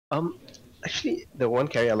Um, Actually, the one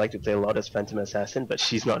carry I like to play a lot is Phantom Assassin, but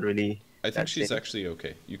she's not really I think that she's safe. actually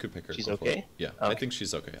okay. You could pick her. She's Go for it. okay? Yeah, I Okay. think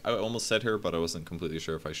she's okay. I almost said her, but I wasn't completely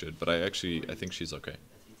sure if I should. But I think she's okay.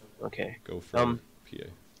 Okay. Go for Um, PA.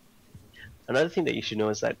 Another thing that you should know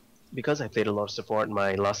is that because I played a lot of support,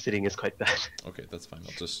 my last hitting is quite bad. Okay, that's fine.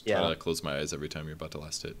 I'll just try Yeah. to close my eyes every time you're about to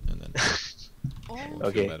last hit, and then I won't feel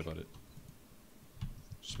Okay. bad about it.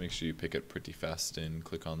 Just make sure you pick it pretty fast and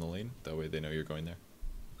click on the lane. That way they know you're going there.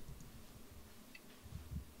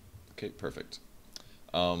 Okay, perfect.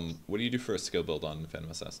 What do you do for a skill build on Phantom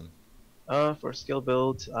Assassin? For skill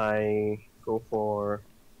build, I go for.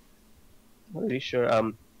 I'm not really sure.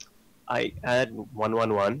 I add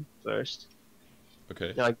 111 first.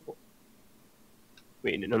 Okay. No,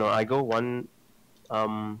 wait, no. I go one.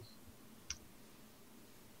 I'm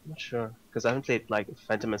not sure because I haven't played like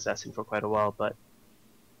Phantom Assassin for quite a while. But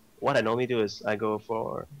what I normally do is I go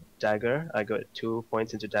for dagger. I go 2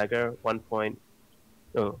 points into dagger, 1 point.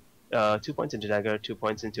 No, 2 points into dagger, 2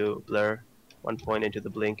 points into blur, 1 point into the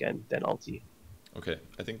blink, and then ulti. Okay,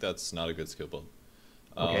 I think that's not a good skill build.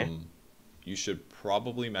 Okay. You should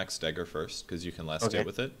probably max dagger first because you can last hit Okay.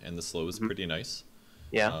 with it, and the slow is pretty nice.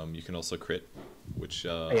 Yeah. You can also crit, which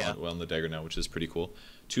Yeah. on the dagger now, which is pretty cool.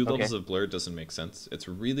 Two levels of blur doesn't make sense. It's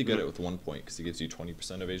really good at with 1 point because it gives you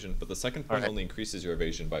 20% evasion, but the second point Alright. only increases your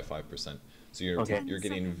evasion by 5%. So you're Okay. you're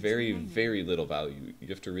getting very very little value. You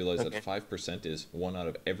have to realize Okay. that 5% is 1 out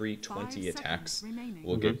of every 20 attacks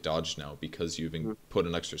will Mhm. get dodged now because you've put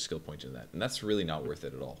an extra skill point in that, and that's really not worth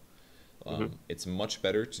it at all. It's much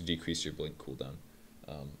better to decrease your blink cooldown.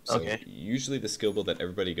 So Okay. usually the skill build that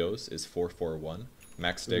everybody goes is 4-4-1,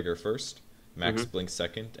 max dagger first, max blink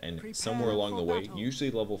second, and somewhere along the way,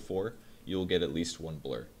 usually level 4, you'll get at least 1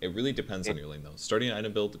 blur. It really depends on your lane though. Starting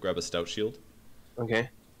item build, grab a stout shield Okay.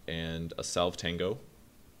 and a salve tango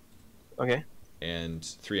Okay. and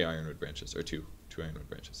 3 ironwood branches, or 2 ironwood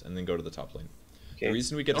branches, and then go to the top lane. Okay. The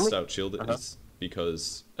reason we get a Normally- stout shield is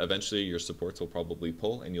because eventually your supports will probably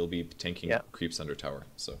pull and you'll be tanking creeps under tower.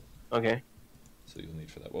 So Okay. you'll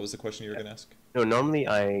need for that. What was the question you were gonna ask? No, normally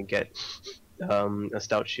I get a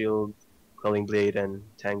stout shield, quelling blade, and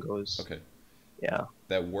tangos. Okay. Yeah.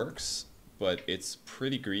 That works, but it's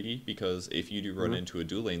pretty greedy because if you do run into a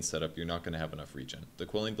dual lane setup, you're not going to have enough regen. The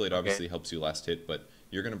Quelling Blade obviously helps you last hit, but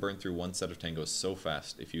you're going to burn through one set of tangos so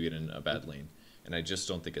fast if you get in a bad lane, and I just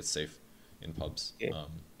don't think it's safe in pubs. Okay.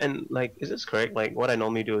 And like, is this correct? Like, what I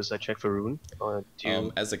normally do is I check for rune. Or do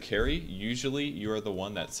you... As a carry, usually you're the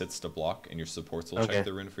one that sits to block, and your supports will check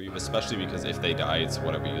the rune for you, especially because if they die, it's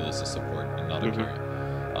whatever you lose a support and not a carry.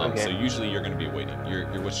 So usually you're going to be waiting.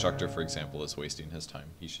 Your Witch Doctor, for example, is wasting his time.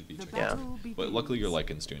 He should be checking. Yeah. But luckily your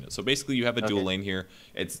Lycan's doing it. So basically you have a dual lane here.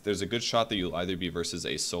 There's a good shot that you'll either be versus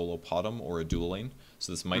a solo Potom or a dual lane.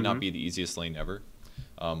 So this might not be the easiest lane ever.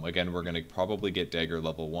 Again, we're going to probably get Dagger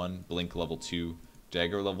level 1, Blink level 2,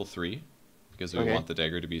 Dagger level 3, because we want the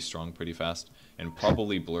Dagger to be strong pretty fast, and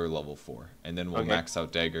probably Blur level 4. And then we'll max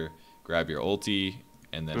out Dagger, grab your ulti,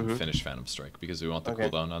 and then finish Phantom Strike, because we want the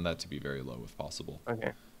cooldown on that to be very low if possible.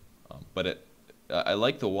 Okay. But I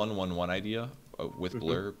like the 1-1-1 idea with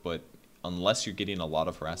Blur, but unless you're getting a lot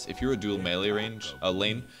of harass, if you're a dual melee range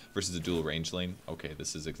lane versus a dual range lane, okay,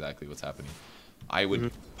 this is exactly what's happening. I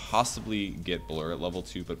would possibly get Blur at level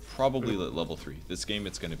 2, but probably at level 3. This game,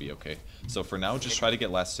 it's going to be okay. So for now, just try to get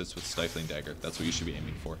last hits with Stifling Dagger. That's what you should be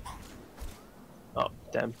aiming for. Oh,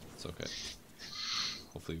 damn. It's okay.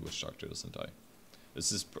 Hopefully Witch Doctor doesn't die.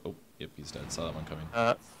 This is... Oh, yep, he's dead. Saw that one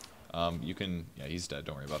coming. You can... Yeah, he's dead.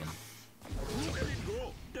 Don't worry about him.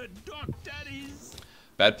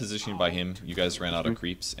 Bad positioning by him. You guys ran out of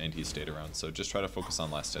creeps, and he stayed around. So just try to focus on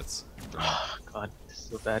last hits. God, this is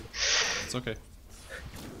so bad. It's okay.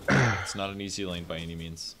 It's not an easy lane by any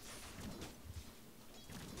means.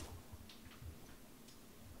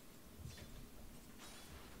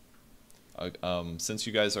 Since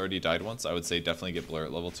you guys already died once, I would say definitely get Blur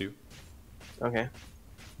at level 2. Okay.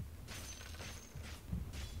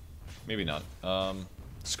 Maybe not.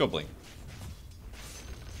 Just go Blink.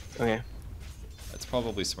 Okay. It's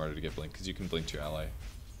probably smarter to get Blink, because you can Blink to your ally.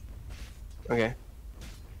 Okay.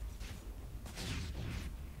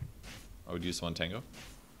 I would use one Tango.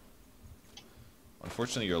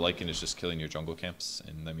 Unfortunately, your Lycan is just killing your jungle camps,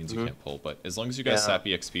 and that means you can't pull. But as long as you guys sap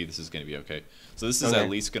EXP, this is going to be okay. So this is at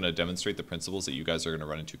least going to demonstrate the principles that you guys are going to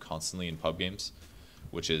run into constantly in pub games,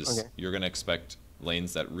 which is you're going to expect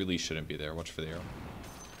lanes that really shouldn't be there. Watch for the arrow.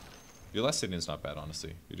 Your last hitting is not bad,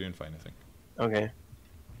 honestly. You're doing fine, I think. Okay.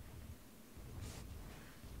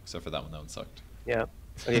 Except for that one sucked. Yeah.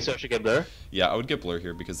 Okay, so I should get Blur? Yeah, I would get Blur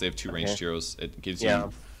here because they have 2 ranged heroes. It gives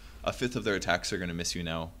you a fifth of their attacks are going to miss you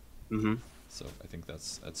now. So I think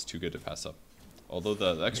that's too good to pass up. Although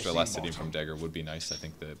the extra last hitting from dagger would be nice, I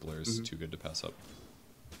think the blur is too good to pass up.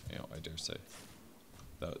 You know, I dare say.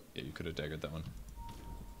 That, yeah, you could have daggered that one.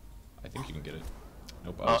 I think you can get it.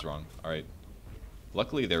 Nope, I was wrong. Alright.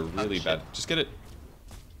 Luckily, they're really bad. Just get it.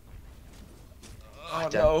 Oh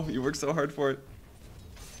no, you worked so hard for it.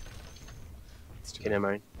 Okay, never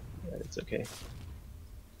mind. Yeah, it's okay.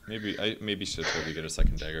 Maybe should have told you to get a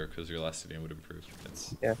second dagger because your last hitting would improve.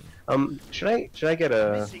 It's, yeah. Should I get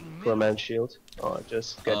a poor man's shield or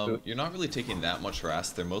just get boot? You're not really taking that much harass.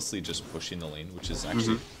 They're mostly just pushing the lane, which is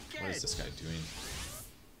actually what is this guy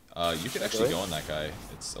doing? You could actually go on that guy.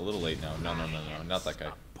 It's a little late now. No, not that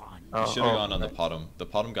guy. You should have gone on the bottom. The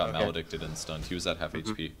bottom got maledicted and stunned. He was at half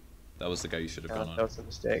HP. That was the guy you should have gone on. That was a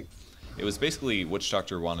mistake. It was basically Witch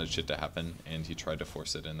Doctor wanted shit to happen, and he tried to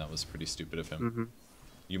force it, and that was pretty stupid of him.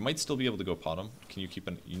 You might still be able to go bottom. Can you keep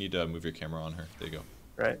an? You need to move your camera on her. There you go.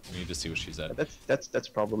 Right. We need to see what she's at. That's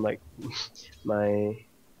problem. Like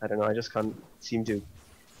I don't know. I just can't seem to.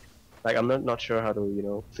 Like I'm not sure how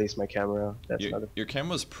to place my camera. That's your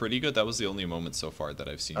camera's pretty good. That was the only moment so far that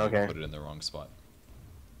I've seen you put it in the wrong spot.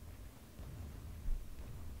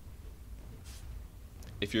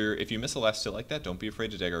 If you miss a last hit like that, don't be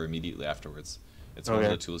afraid to dagger immediately afterwards. It's one of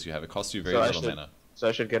the tools you have. It costs you very little mana. So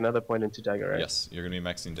I should get another point into dagger, right? Yes, you're gonna be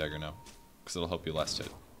maxing dagger now, because it'll help you last hit.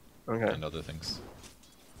 And other things.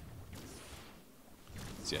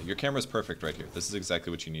 So yeah, your camera's perfect right here. This is exactly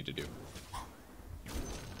what you need to do.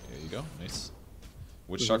 There you go, nice.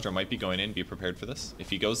 Witch Doctor might be going in. Be prepared for this. If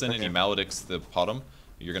he goes in and he maledicts the bottom,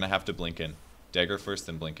 you're gonna have to blink in. Dagger first,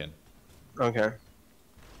 then blink in. Okay.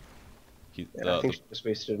 I think she just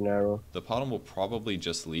wasted an arrow. The bottom will probably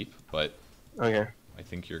just leap, but I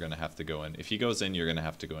think you're gonna have to go in. If he goes in, you're gonna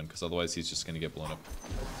have to go in, because otherwise he's just gonna get blown up.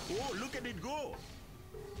 Oh, look at it go!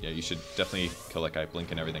 Yeah, you should definitely kill that guy, blink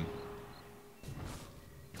and everything.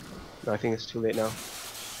 No, I think it's too late now.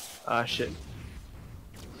 Ah, shit.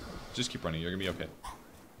 Just keep running, you're gonna be okay.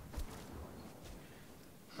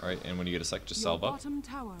 Alright, and when you get a sec, just salve up.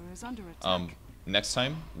 Tower is under attack. Next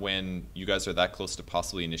time, when you guys are that close to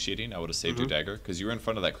possibly initiating, I would have saved your dagger, because you were in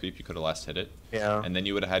front of that creep, you could have last hit it. Yeah. And then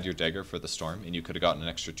you would have had your dagger for the storm, and you could have gotten an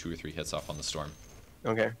extra 2 or 3 hits off on the storm.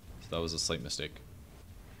 Okay. So that was a slight mistake.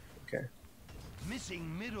 Okay.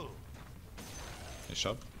 Missing middle. Nice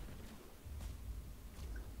job.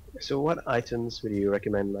 So what items would you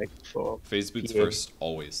recommend, like, for Phase boots PA? first,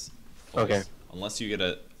 always. Okay. Unless you get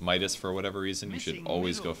a Midas for whatever reason, you should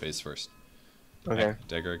always go phase first. Okay.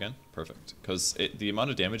 Dagger again, perfect. Because the amount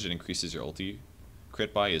of damage it increases your ulti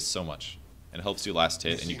crit by is so much, and it helps you last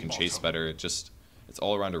hit, and you can chase better. It's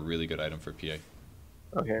all around a really good item for PA.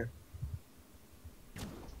 Okay.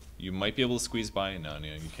 You might be able to squeeze by. No,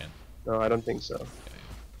 you can't. No, I don't think so.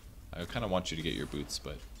 Yeah. I kind of want you to get your boots,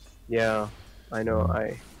 but yeah, I know.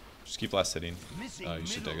 just keep last hitting. You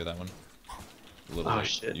should dagger that one. A little late.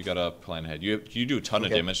 Shit. You gotta plan ahead. You do a ton of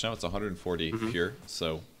damage now. It's 140 pure,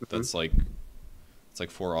 so that's like. It's like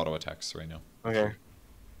 4 auto attacks right now. Okay.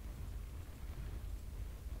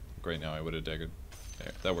 Right now I would have daggered.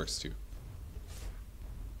 There, that works too.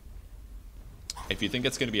 If you think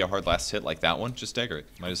it's going to be a hard last hit like that one, just dagger it.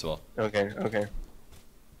 Might as well. Okay.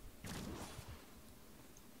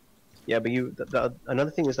 Yeah, but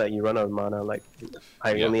another thing is that you run out of mana. Like,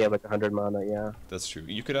 I only have like 100 mana. Yeah. That's true.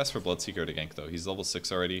 You could ask for Bloodseeker to gank though. He's level 6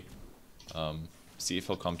 already. See if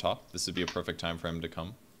he'll come top. This would be a perfect time for him to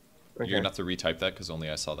come. Okay. You're gonna have to retype that because only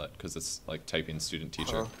I saw that, because it's like typing student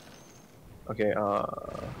teacher. Okay.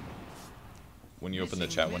 When you open the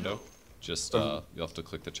chat window, just you'll have to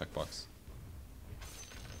click the checkbox.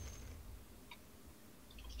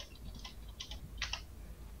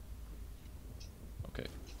 Okay.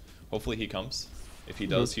 Hopefully he comes. If he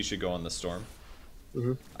does, he should go on the storm.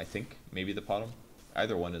 I think maybe the bottom.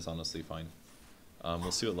 Either one is honestly fine.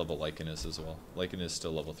 We'll see what level Lycan is as well. Lycan is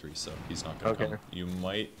still level 3, so he's not gonna come. You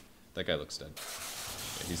might. That guy looks dead.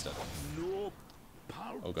 Yeah, he's dead.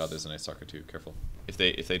 Oh god, there's a nice soccer too. Careful. If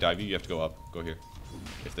they dive you, you have to go up. Go here.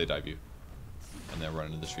 If they dive you, and then run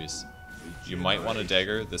into the trees. You might want to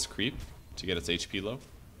dagger this creep to get its HP low.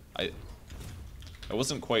 It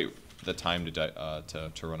wasn't quite the time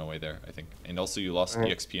to run away there, I think. And also you lost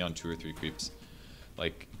EXP on 2 or 3 creeps.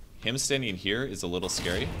 Like him standing here is a little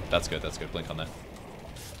scary. That's good. That's good. Blink on that.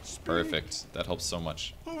 Perfect. That helps so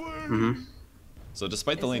much. So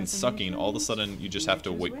despite the lane sucking, all of a sudden you just have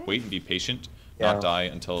to wait and be patient, not die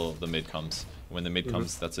until the mid comes. When the mid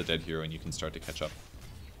comes, that's a dead hero and you can start to catch up.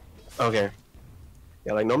 Okay.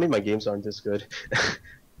 Yeah, like normally my games aren't this good.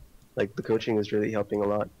 Like the coaching is really helping a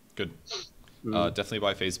lot. Good. Definitely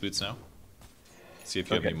buy phase boots now. See if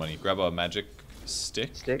you have any money. Grab a magic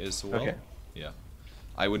stick as well. Yeah.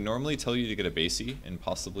 I would normally tell you to get a Basie and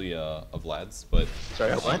possibly a Vlad's, but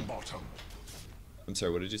Sorry, what? I'm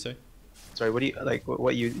sorry, what did you say? Sorry, what do you like?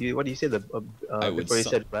 What do you say the before you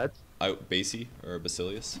said Brad? Basie or a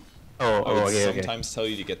Basilius. Oh, I would okay, sometimes tell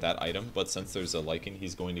you to get that item, but since there's a Lycan,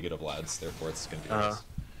 he's going to get a Vlad's, therefore it's going to be nice.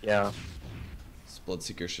 Yeah. This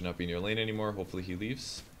Bloodseeker should not be in your lane anymore. Hopefully he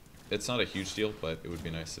leaves. It's not a huge deal, but it would be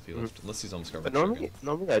nice if he left. Unless he's almost covered. But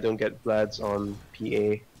normally I don't get Vlad's on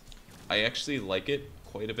PA. I actually like it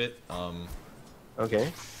quite a bit.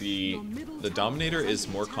 Okay. The Dominator is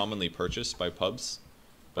more commonly purchased by pubs,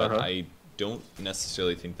 but I don't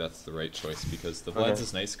necessarily think that's the right choice because the Vlad's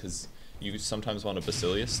is nice because you sometimes want a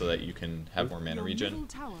Basilius so that you can have more mana regen,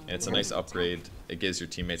 and it's a nice upgrade. It gives your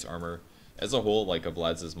teammates armor. As a whole, like a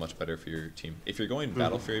Vlad's is much better for your team. If you're going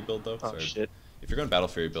Battle Fury build though, if you're going Battle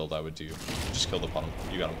Fury build, I would do just kill the bottom.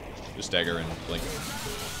 You got him. Just dagger and blink,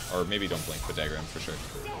 or maybe don't blink, but dagger him for sure.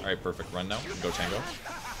 All right, perfect. Run now. Go Tango.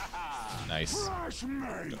 Nice.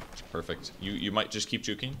 Perfect. You might just keep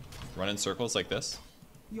juking. Run in circles like this.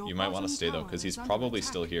 You might want to stay though, because he's probably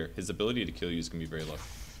still here. His ability to kill you is gonna be very low.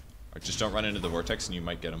 Or just don't run into the vortex, and you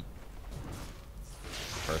might get him.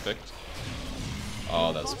 Perfect.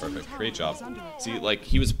 Oh, that's perfect. Great job. See, like,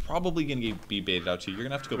 he was probably going to be baited out to you. You're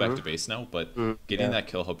going to have to go back to base now, but getting that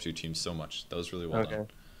kill helps your team so much. That was really well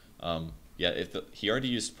done. Yeah, he already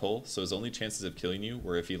used pull, so his only chances of killing you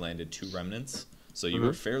were if he landed 2 remnants. So you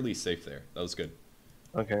were fairly safe there. That was good.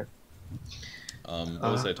 Okay. What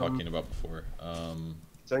was I talking about before?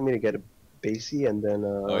 Telling me to get a Basie and then...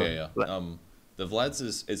 oh, yeah. The Vlad's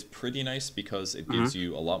is pretty nice because it gives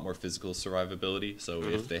you a lot more physical survivability. So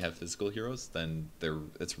if they have physical heroes, then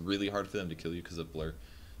it's really hard for them to kill you because of blur.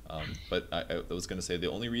 But I was going to say the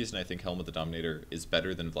only reason I think Helm of the Dominator is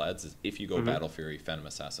better than Vlad's is if you go Battle Fury, Phantom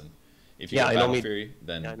Assassin. If you go Battle Fury,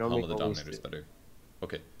 then Helm of the Dominator is better.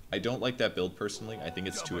 Okay. I don't like that build personally. I think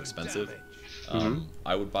it's too expensive.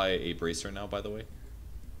 I would buy a Bracer now, by the way.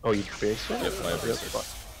 Oh, you Bracer? Yep, buy a Bracer.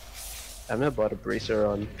 I've never bought a Bracer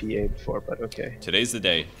on PA before, but okay. Today's the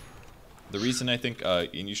day. The reason I think,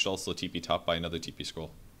 and you should also TP top by another TP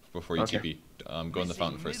scroll before you TP. Go in the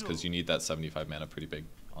fountain first, because you need that 75 mana pretty big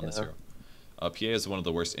on this hero. PA is one of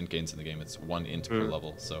the worst int gains in the game. It's 1 int per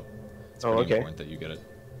level, so it's pretty important that you get it.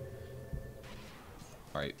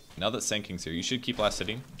 Alright, now that Sand King's here, you should keep last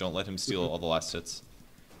hitting. Don't let him steal all the last hits,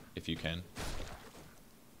 if you can.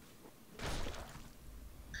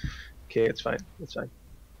 Okay, it's fine. It's fine.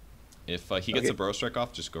 If he gets a Burrow Strike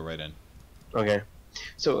off, just go right in. Okay.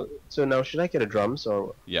 So now should I get a Drums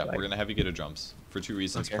or? Yeah, we're gonna have you get a Drums for 2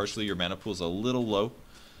 reasons. Partially, your mana pool is a little low,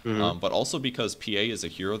 but also because PA is a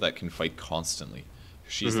hero that can fight constantly.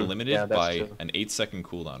 She's limited by an 8-second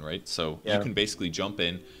cooldown, right? So you can basically jump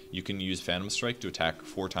in. You can use Phantom Strike to attack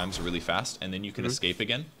 4 times really fast, and then you can escape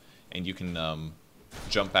again, and you can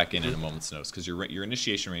jump back in a moment's notice because your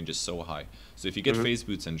initiation range is so high. So if you get Phase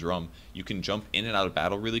Boots and Drum, you can jump in and out of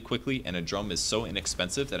battle really quickly, and a Drum is so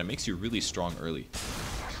inexpensive that it makes you really strong early.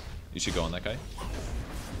 You should go on that guy.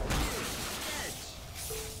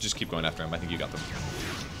 Just keep going after him. I think you got them.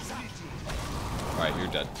 Alright,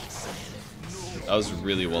 you're dead. That was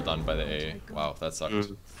really well done by the AA. Wow, that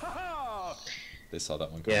sucked. They saw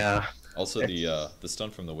that one coming. Yeah. Also, the stun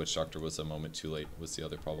from the Witch Doctor was a moment too late, was the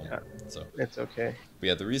other problem. Yeah, so it's okay. But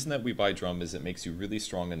yeah, the reason that we buy Drum is it makes you really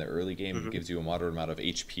strong in the early game. It gives you a moderate amount of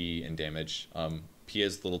HP and damage. PA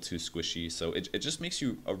is a little too squishy, so it just makes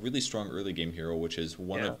you a really strong early game hero, which is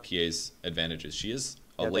one of PA's advantages. She is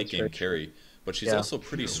a late game carry, but she's also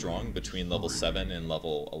pretty strong between level 7 and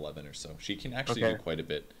level 11 or so. She can actually do quite a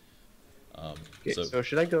bit. So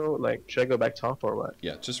should I go back top or what?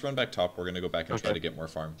 Yeah, just run back top. We're gonna go back and try to get more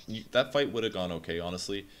farm. That fight would have gone okay,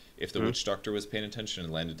 honestly, if the Witch Doctor was paying attention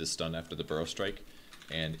and landed his stun after the Burrow Strike,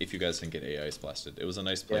 and if you guys didn't get AIs blasted. It was a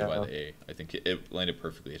nice play by the AA. I think it landed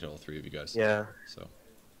perfectly to all 3 of you guys. Yeah. So.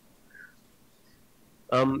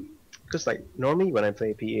 Because like normally when I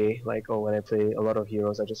play PA, when I play a lot of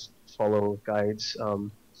heroes, I just follow guides.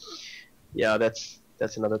 Yeah,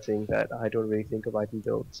 that's another thing that I don't really think of item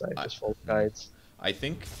builds. I just follow guides. I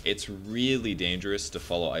think it's really dangerous to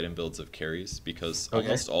follow item builds of carries because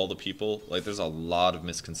almost all the people, there's a lot of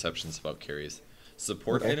misconceptions about carries.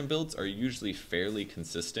 Support item builds are usually fairly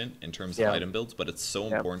consistent in terms of item builds, but it's so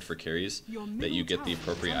important for carries that you get the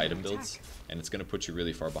appropriate item builds, and it's going to put you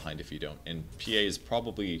really far behind if you don't. And PA is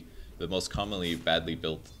probably the most commonly badly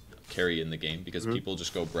built carry in the game because people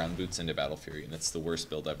just go Brown Boots into Battle Fury, and it's the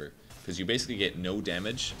worst build ever. Because you basically get no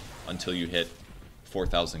damage until you hit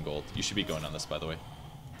 4,000 gold. You should be going on this, by the way.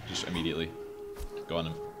 Just immediately. Go on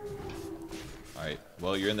him. Alright,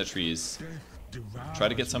 well, you're in the trees. Try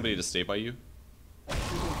to get somebody to stay by you.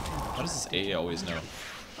 How does this AA always know?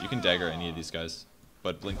 You can dagger any of these guys,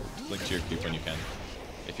 but blink to your creep when you can,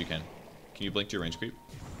 if you can. Can you blink to your range creep?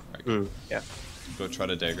 Alright, cool. Yeah. Go try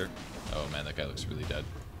to dagger. Oh man, that guy looks really dead.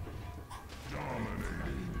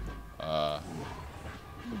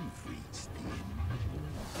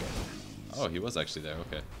 Oh, he was actually there.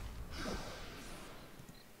 Okay.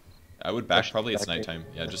 I would back. Probably it's nighttime.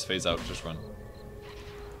 Yeah, just phase out. Just run.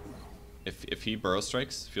 If he burrow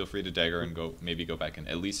strikes, feel free to dagger and maybe go back in.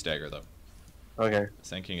 At least dagger though. Okay.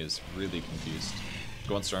 Sanking is really confused.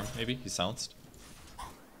 Go on storm. Maybe he's silenced.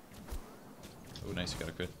 Oh, nice. You got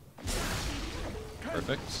a crit.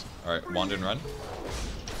 Perfect. All right, wand and run.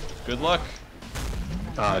 Good luck.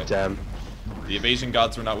 Ah, Okay. damn. The evasion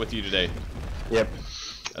gods were not with you today. Yep.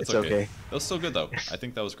 That's It's okay. That was still good though. I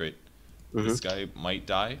think that was great. This guy might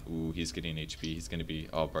die. Ooh, he's getting HP. He's gonna be.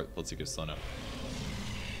 Oh, Bloodseeker's slow now.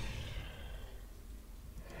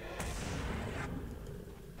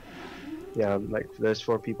 Yeah, like there's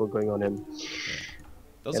 4 people going on him. Yeah.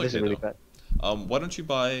 That was Yeah, this is okay really though. bad. Why don't you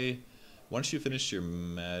buy? Why don't you finish your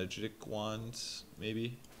magic wand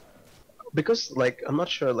maybe? Because like I'm not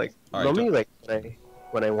sure. Like Alright, normally, like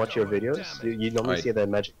when I watch your videos, you normally Alright. say that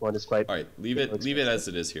magic wand is quite. All right, leave it as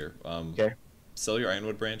it is here. Okay. Sell your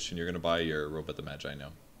Ironwood branch, and you're gonna buy your Robe of the Magi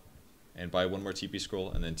now, and buy 1 more TP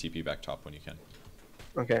scroll, and then TP back top when you can.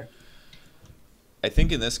 Okay. I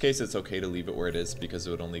think in this case it's okay to leave it where it is because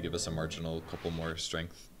it would only give us a marginal couple more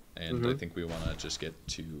strength, and I think we want to just get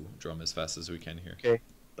to drum as fast as we can here. Okay.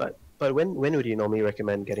 But when would you normally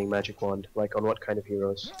recommend getting magic wand? Like on what kind of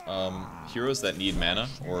heroes? Heroes that need mana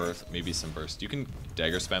or maybe some burst. You can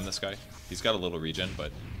dagger spam this guy. He's got a little regen,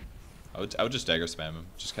 but I would just dagger spam him.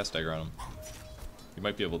 Just cast dagger on him. You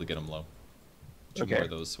might be able to get him low. 2 more of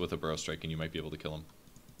those with a burrow strike, and you might be able to kill him.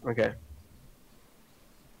 Okay.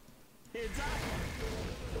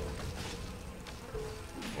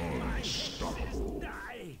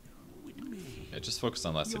 Yeah, just focus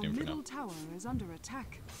on last Your hitting for middle now. tower is under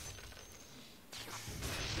attack.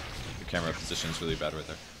 The camera position is really bad right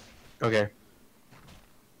there. Okay.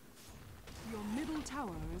 Your middle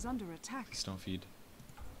tower is under attack. Please don't feed.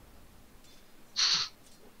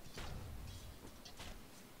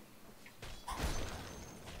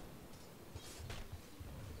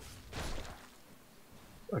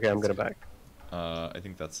 Okay, I'm gonna back. I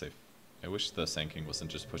think that's safe. I wish the Sand King wasn't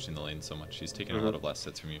just pushing the lane so much. He's taking a lot of last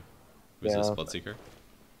hits from you. Who's this, Yeah. Bloodseeker?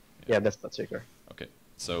 Yeah, that's Bloodseeker. Okay,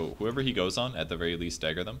 so whoever he goes on, at the very least,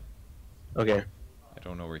 dagger them. Okay. I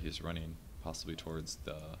don't know where he's running. Possibly towards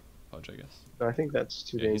the Pudge, I guess. No, I think that's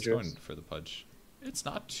too Yeah, he's dangerous. going for the Pudge. It's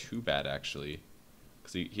not too bad, actually.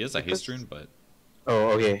 Because he has a Because- haste rune, but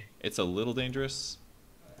Oh, okay. it's a little dangerous.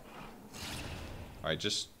 Alright,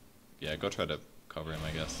 just... Yeah, go try to cover him,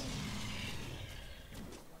 I guess.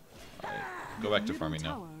 Alright, go back to Middle farming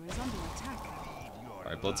now. tower is under attack.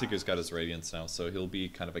 Alright, Bloodseeker's got his Radiance now, so he'll be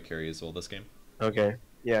kind of a carry as well this game. Okay.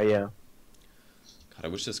 Yeah, yeah. God, I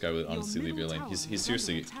wish this guy would honestly leave your middle lane. tower He's is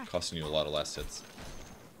seriously under attack. costing you a lot of last hits.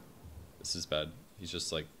 This is bad. He's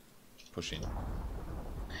just like pushing.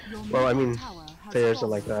 Your Well, I middle mean, tower has players are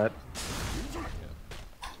fallen. like that.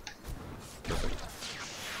 Perfect.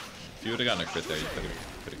 If you would have gotten a crit there, you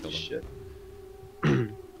could have killed him. Shit.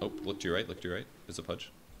 Oh, look to your right, look to your right. There's a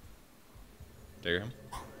Pudge. Dagger him.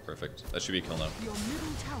 Perfect. That should be a kill now. Your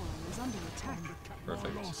middle tower is under attack.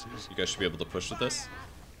 Perfect. You guys should be able to push with this.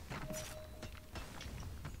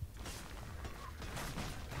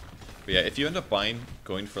 But yeah, if you end up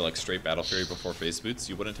going for like straight Battle Fury before phase boots,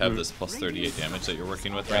 you wouldn't have this plus 38 damage that you're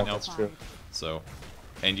working with right now. That's true. So,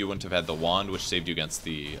 and you wouldn't have had the wand, which saved you against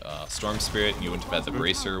the Storm Spirit, and you wouldn't have had the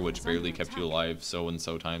Bracer, which barely kept you alive so and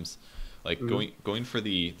so times. Like going for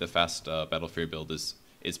the fast Battle Fury build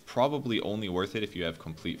is probably only worth it if you have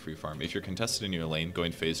complete free farm. If you're contested in your lane,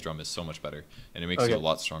 going phase drum is so much better, and it makes you a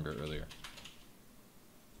lot stronger earlier.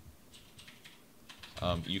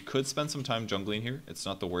 You could spend some time jungling here. It's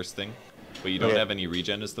not the worst thing, but you don't have any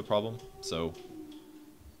regen is the problem. So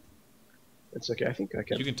It's okay. I think I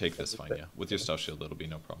can. you can take this fine, yeah. With your stealth shield, it'll be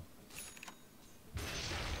no problem.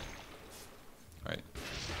 All right.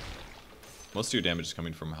 Most of your damage is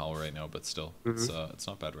coming from Howl right now, but still, it's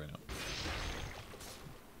not bad right now.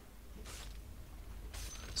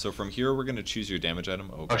 So from here, we're gonna choose your damage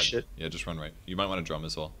item. Oh, God. Shit. Yeah, just run right. You might want to drum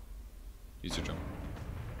as well. Use your drum.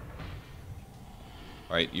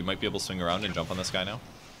 Alright, you might be able to swing around and jump on this guy now.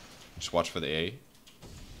 Just watch for the A.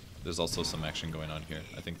 There's also some action going on here.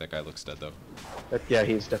 I think that guy looks dead though. But yeah,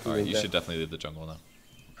 he's definitely. Alright, you dead. should definitely leave the jungle now.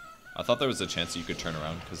 I thought there was a chance that you could turn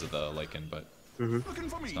around because of the lichen, but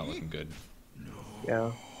it's not looking good.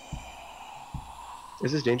 Yeah.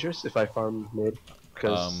 Is this dangerous if I farm mid?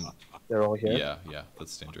 Because They're all here. Yeah, yeah,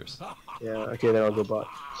 that's dangerous. Yeah. Okay, then I'll go bot.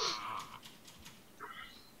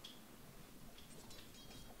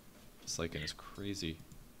 This Lycan is crazy.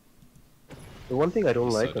 The one thing I don't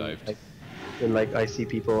He's so like when, dived. like I see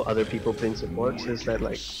other people playing supports is that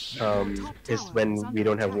like is when we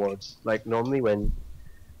don't have wards. Like normally when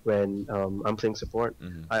I'm playing support,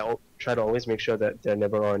 try to always make sure that they're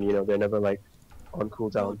never on. You know, they're never like on Your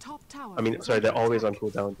cooldown. top tower I mean, is sorry, under they're always on attack.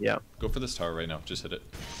 cooldown. Yeah. Go for this tower right now. Just hit it.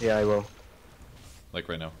 Yeah, I will. Like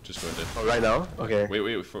right now. Just go hit it. Oh, right now? Okay.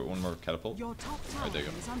 Wait for one more catapult. Your top tower Alright, there you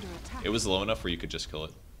go. is under attack. It was low enough where you could just kill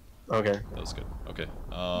it. Okay. That was good. Okay.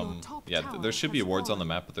 top Yeah, tower there should be has wards on the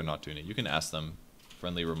fallen. map, but they're not doing it. You can ask them.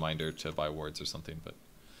 Friendly reminder to buy wards or something, but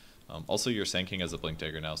also you're Sanking as a Blink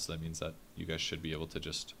Dagger now, so that means that you guys should be able to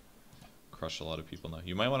just crush a lot of people now.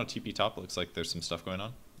 You might want to TP top. Looks like there's some stuff going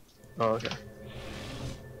on. Oh, okay.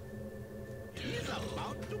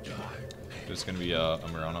 There's going to be a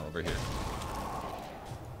Mirana over here.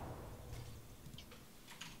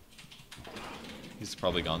 He's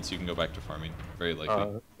probably gone, so you can go back to farming. Very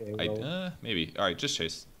likely. Okay, well. Maybe. Alright, just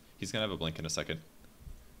chase. He's going to have a blink in a second.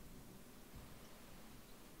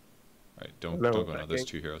 Alright, don't go now. There's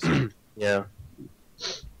 2 heroes here. Yeah.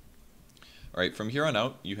 Alright, from here on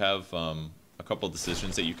out, you have a couple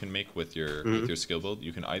decisions that you can make with your skill build.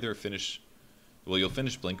 You can either finish... Well, you'll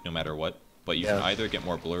finish blink no matter what, but you can either get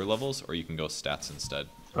more blur levels, or you can go stats instead.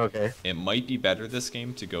 Okay. It might be better this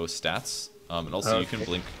game to go stats, and also you can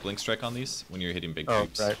blink strike on these when you're hitting big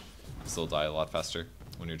creeps. Right. So they'll die a lot faster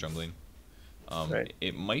when you're jungling. Right.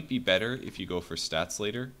 It might be better if you go for stats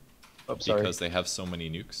later, Oh, sorry. because they have so many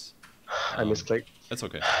nukes. I misclicked. That's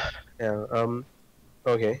okay. Yeah.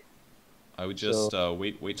 Okay. I would just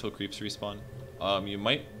wait till creeps respawn. You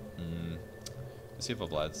might. Does he have a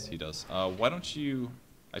Vlad's? He does. Why don't you?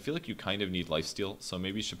 I feel like you kind of need lifesteal, so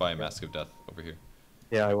maybe you should buy a Mask of Death over here.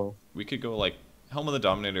 Yeah, I will. We could go like Helm of the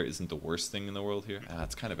Dominator isn't the worst thing in the world here.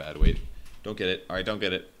 It's kind of bad. Wait, don't get it. All right, don't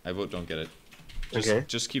get it. I vote don't get it.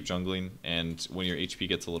 Just keep jungling, and when your HP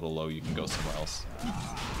gets a little low, you can go somewhere else.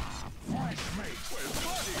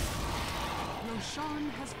 Roshan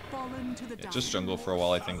has fallen to the Just jungle for a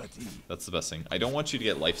while, I think. That's the best thing. I don't want you to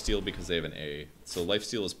get lifesteal because they have an A. So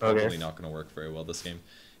lifesteal is probably not going to work very well this game.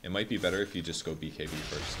 It might be better if you just go BKB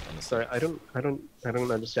first, honestly. Sorry, I don't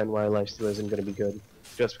understand why lifesteal isn't going to be good.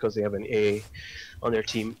 Just because they have an A on their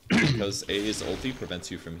team. Because A's ulti prevents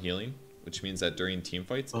you from healing, which means that during team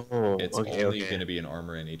fights, it's only going to be an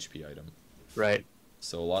armor and HP item. Right.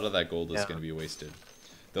 So a lot of that gold is going to be wasted.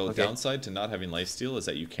 The downside to not having lifesteal is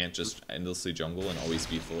that you can't just endlessly jungle and always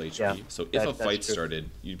be full HP. Yeah, so if a fight started,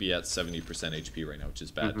 you'd be at 70% HP right now, which is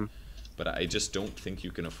bad. But I just don't think you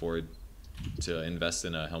can afford to invest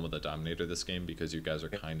in a Helm of the Dominator this game because you guys are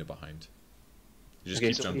kind of behind. You just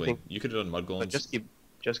keep jungling. You could have done mud golems. Just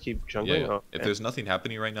keep jungling. Yeah. If there's nothing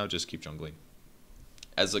happening right now, just keep jungling.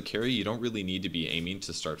 As a carry, you don't really need to be aiming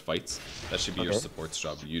to start fights. That should be your support's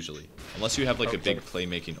job usually, unless you have like a big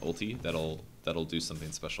playmaking ulti that'll do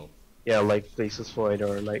something special. Yeah, like Faceless Void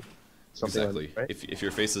or like something. Exactly. Like that, right? If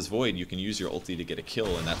your face is void, you can use your ulti to get a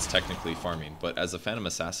kill, and that's technically farming. But as a Phantom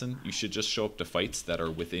Assassin, you should just show up to fights that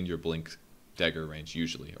are within your blink dagger range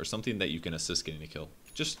usually, or something that you can assist getting a kill.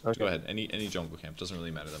 Just go ahead. Any jungle camp doesn't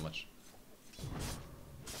really matter that much.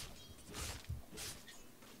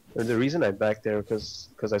 The reason I backed there because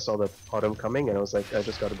I saw the autumn coming and I was like I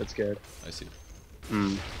just got a bit scared. I see.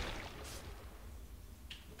 I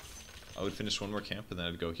would finish one more camp and then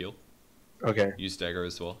I'd go heal. Okay. Use dagger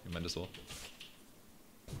as well. You might as well.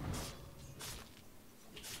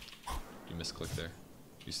 You misclicked there.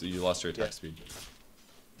 You lost your attack speed.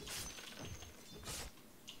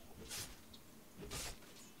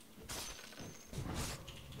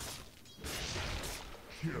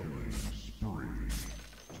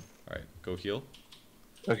 Alright, go heal.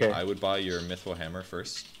 Okay. I would buy your Mytho Hammer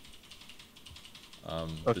first.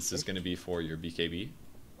 This is going to be for your BKB.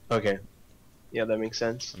 Okay. Yeah, that makes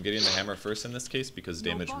sense. I'm getting the hammer first in this case because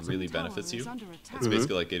Your damage bottom really tower benefits you. is under attack. It's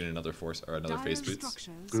basically like getting another force or another phase Dire boots.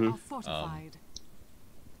 structures are fortified.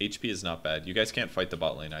 HP is not bad. You guys can't fight the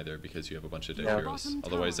bot lane either because you have a bunch of dead heroes. Bottom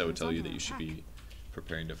Otherwise, I tower would is tell you under that you should attack. be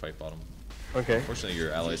preparing to fight bottom. Okay. Unfortunately,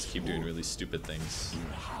 your allies keep doing really stupid things.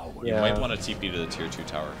 You Yeah. might want to TP to the tier 2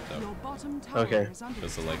 tower though, Your bottom tower Okay. is under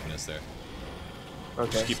because the attack. Lycan is there.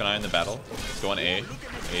 Okay. Just keep an eye on the battle. Go on A.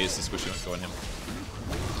 A is the squishy one. Go on him.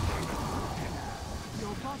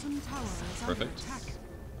 Your bottom tower is Perfect.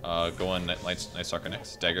 under attack. Go on Night Stalker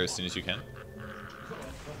next. Dagger as soon as you can.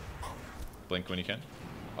 Blink when you can.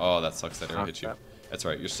 Oh, that sucks that arrow hit you. crap. That's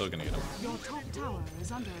right, you're still gonna get him. Your top tower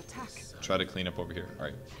is under attack. Try to clean up over here.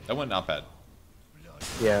 Alright. That went not bad.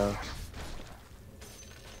 Yeah.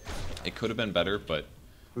 It could have been better, but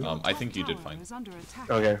I think you did Tower fine. is under attack.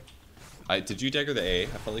 Okay. Did you dagger the A? I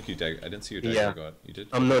felt like you dagger. I didn't see your dagger Yeah. go out. You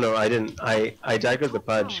did? No, I didn't. I daggered the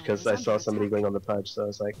Purge because I saw somebody going on the Purge, so I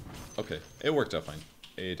was like, Okay, it worked out fine.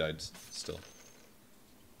 A died still.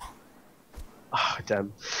 ah,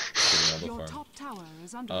 damn. Getting all the Your farm. top tower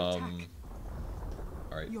is under attack.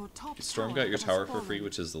 Alright. Your top Storm tower got your has tower for free, fallen.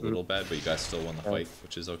 which is a little bad, but you guys still won the fight,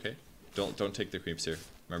 which is okay. Don't take the creeps here.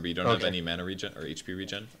 Remember, you don't have Okay. any mana regen or HP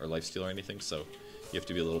regen or lifesteal or anything, so you have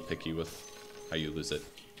to be a little picky with how you lose it.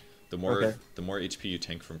 The more HP you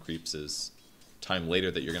tank from creeps is time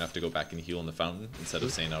later that you're gonna have to go back and heal in the fountain instead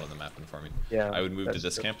of staying out on the map and farming. Yeah, I would move to that's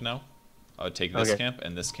this true. camp now. I would take this Okay. camp,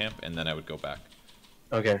 and then I would go back.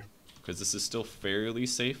 Okay. Because this is still fairly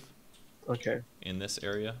safe Okay. in this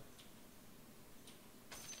area.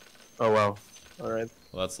 Oh wow. All right.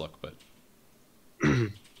 Well, that's luck, but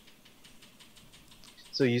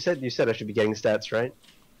So you said I should be getting stats, right?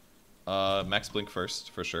 max blink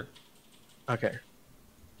first for sure. Okay.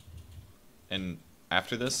 And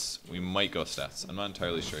after this, we might go stats. I'm not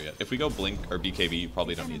entirely sure yet. If we go blink or BKB, you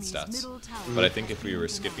probably don't need Enemy's stats. middle tower But I is think if we were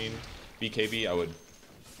skipping BKB, I would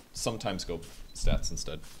sometimes go stats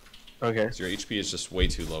instead. Okay. So your HP is just way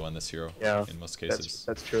too low on this hero Yeah. in most cases.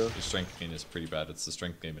 That's true. Your strength gain is pretty bad. It's the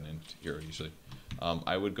strength gain in hero usually.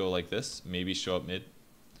 I would go like this, maybe show up mid.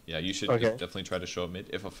 Yeah, you should Okay. definitely try to show up mid.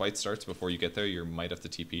 If a fight starts before you get there, you might have to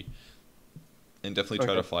TP. And definitely try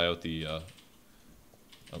Okay. to fly out the... oh,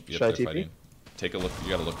 yep, Should I they're TP? fighting. Take a look. You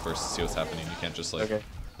gotta look first, see what's happening. You can't just like Okay.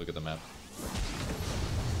 look at the map.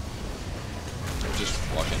 Just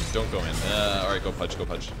walk in. Don't go in. Alright, go Pudge, go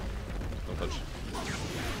Pudge. Go Pudge.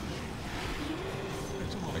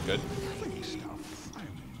 Alright, good.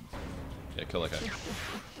 Yeah, kill that guy.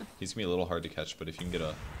 He's gonna be a little hard to catch, but if you can get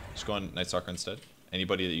a... Just go on Night Stalker instead.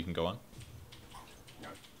 Anybody that you can go on.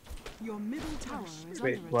 Your middle tower is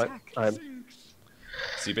Wait, under what? attack.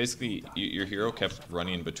 See, basically, your hero kept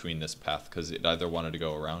running between this path because it either wanted to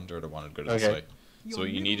go around or it wanted to go to this Okay. way. Your So what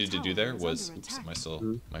you middle needed to do tower there is was... under Oops,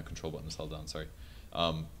 attack. my control button is held down, sorry.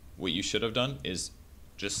 What you should have done is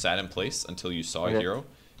just sat in place until you saw a Okay. hero.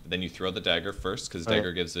 Then you throw the dagger first because Okay.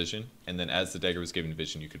 dagger gives vision. And then as the dagger was giving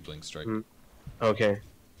vision, you could blink strike. Okay.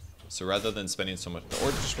 So rather than spending so much...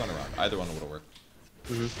 Or just run around. Either one would have worked.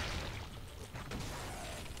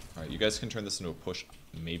 Alright, you guys can turn this into a push,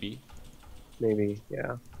 maybe. Maybe.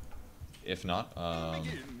 Yeah. If not,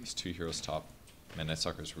 these two heroes top. Man, Night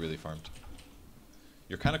Stalker's really farmed.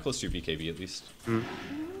 You're kind of close to your BKB at least.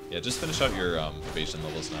 Yeah, just finish out your evasion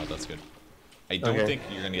levels now. That's good. I don't Okay. think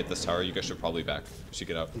you're gonna get this tower. You guys should probably back. You should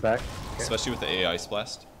get out, Back. Okay. especially with the AI Ice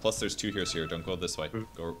Blast. Plus, there's two heroes here. Don't go this way.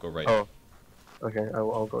 Go right. Oh. Okay.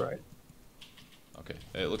 I'll go right. Okay.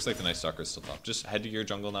 It looks like the Night Stalker is still top. Just head to your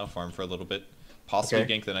jungle now. Farm for a little bit. Possibly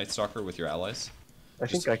Okay. gank the Night Stalker with your allies. I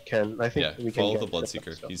think I can. I think Yeah. we can Follow get the stuff,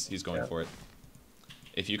 Bloodseeker. so. He's going Yeah. for it.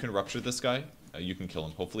 If you can rupture this guy, you can kill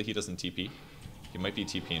him. Hopefully he doesn't TP. He might be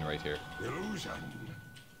TPing right here. Illusion.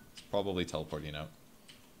 He's probably teleporting out.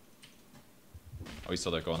 Oh, he's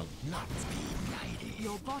still there. Go on him.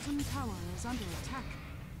 Your bottom tower is under attack.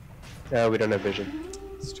 Yeah, we don't have vision.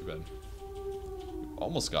 It's too bad.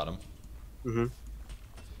 Almost got him. Mhm.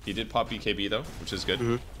 He did pop BKB though, which is good.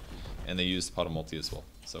 Mhm. And they used pot of multi as well.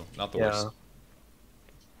 So not the Yeah. worst.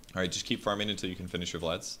 Alright, just keep farming until you can finish your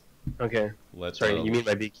Vlads. Okay. Let, Sorry, you mean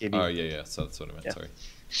my BKB? Oh, yeah. So that's what I meant. Yeah. Sorry.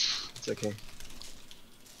 It's okay.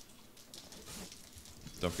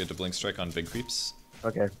 Don't forget to blink strike on big creeps.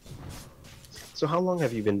 Okay. So how long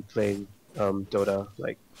have you been playing Dota?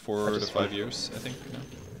 Like 4 I to just 5 want- years, I think. No?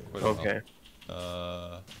 Quite a while. okay.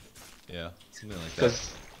 Yeah, something like that.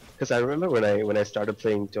 Because I remember when I started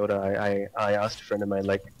playing Dota, I asked a friend of mine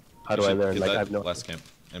like, how do You I should learn? get Like that I've no. last camp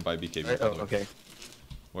and buy BKB. Right? by Oh, the way. okay.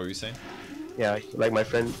 What were you saying? Yeah, like my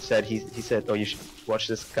friend said, he said, oh, you should watch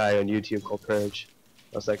this guy on YouTube called Purge.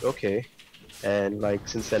 I was like, okay. And like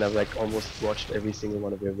since then, I've like almost watched every single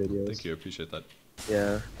one of your videos. Thank you, I appreciate that.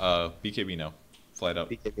 Yeah. BKB now. Fly it out.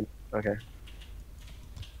 BKB. Okay.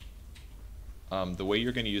 The way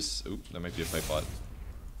you're going to use... Oop, that might be a pipe bot.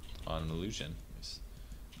 On Illusion. Nice.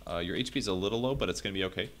 Your HP is a little low, but it's going to be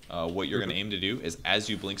okay. What you're going to aim to do is, as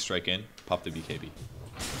you blink strike in, pop the BKB.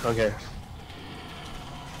 Okay.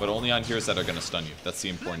 But only on heroes that are going to stun you. That's the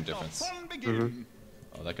important Let the difference. fun begin.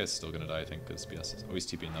 Oh, that guy's still going to die, I think, because BS. Oh, he's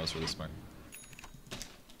TPing. That was really smart.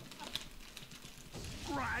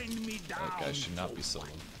 Grind me down. That guy should not be solo.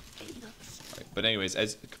 Alright, but anyways,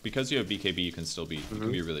 because you have BKB, you can still be... You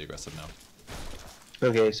can be really aggressive now.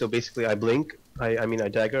 Okay. So basically, I blink. I mean, I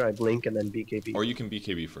dagger. I blink and then BKB. Or you can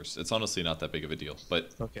BKB first. It's honestly not that big of a deal. But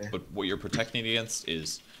Okay. but what you're protecting against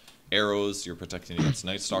is arrows, you're protecting against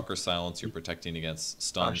Night Stalker silence, you're protecting against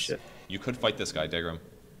stuns. shit. You could fight this guy, dagger him.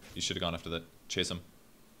 You should have gone after that. Chase him.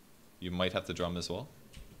 You might have to drum as well.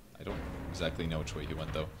 I don't exactly know which way he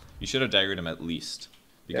went though. You should have daggered him at least,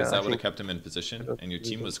 because Yeah, that I would have think- kept him in position, and your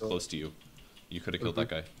team was close to you. You could have killed that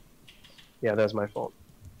guy. Yeah, that was my fault.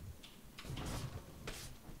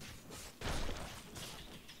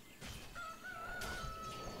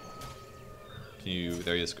 Can you?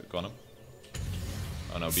 There he is. Go on him.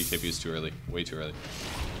 Oh no, BKB is too early. Way too early.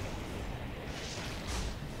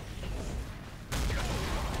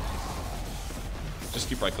 Just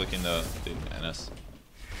keep right clicking the NS.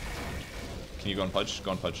 Can you go and Pudge?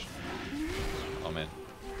 Go and Pudge. Oh man.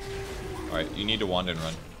 Alright, you need to wand and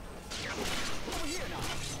run.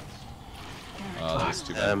 Oh, that's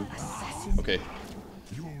too bad. Okay.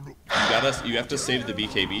 You have to save the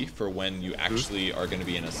BKB for when you actually are going to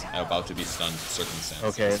be in about to be stunned circumstance.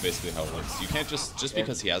 Okay. That's basically how it works. You can't just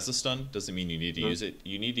because he has the stun doesn't mean you need to use it.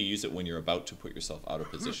 You need to use it when you're about to put yourself out of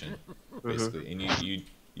position, basically. And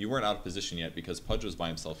you weren't out of position yet because Pudge was by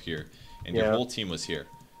himself here, and your whole team was here,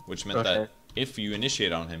 which meant that if you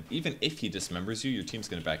initiate on him, even if he dismembers you, your team's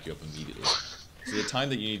going to back you up immediately. So the time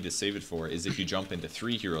that you need to save it for is if you jump into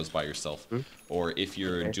 3 heroes by yourself, or if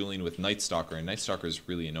you're dueling with Night Stalker, and Night Stalker is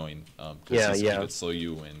really annoying because he could slow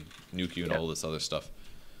you and nuke you and all this other stuff.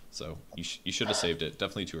 So you should have saved it.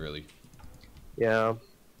 Definitely too early. Yeah.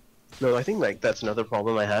 No, I think like that's another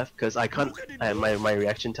problem I have because I can't. My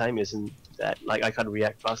reaction time isn't that like I can't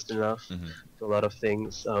react fast enough to a lot of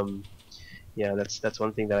things. Yeah, that's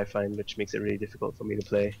one thing that I find which makes it really difficult for me to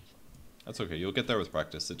play. That's okay. You'll get there with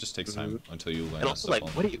practice. It just takes time until you learn. And also, like,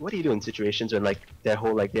 what do you do in situations when like they have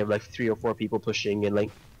like 3 or 4 people pushing and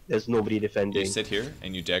like there's nobody defending? You sit here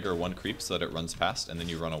and you dagger 1 creep so that it runs past, and then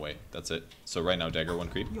you run away. That's it. So right now, dagger 1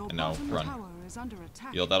 creep, and now run.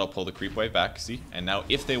 That'll pull the creep wave back. See? And now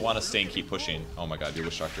if they want to stay and keep pushing, oh my god, your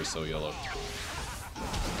Witch Doctor is so yellow.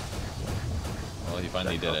 Well, he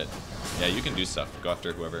finally did it. Yeah, you can do stuff. Go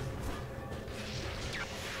after whoever.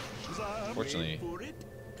 Fortunately.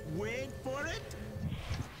 Wait for it.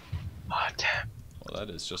 Oh, damn. Well,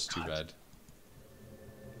 that is just too bad.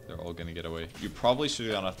 They're all gonna get away. You probably should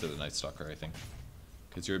have gone after the Night Stalker, I think,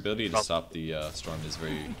 because your ability to stop the storm is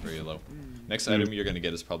very low. Next item you're gonna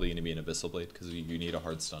get is probably gonna be an Abyssal Blade, because you need a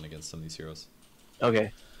hard stun against some of these heroes.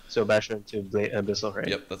 Okay, so Basher into Abyssal, right?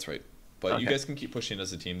 Yep, that's right. But you guys can keep pushing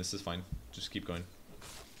as a team. This is fine. Just keep going.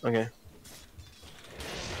 Okay.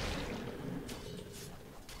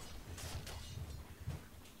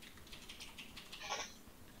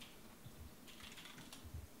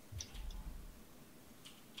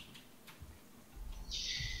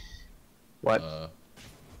 What?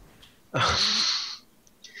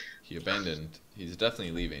 He abandoned. He's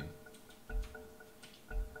definitely leaving.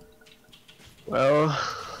 Well,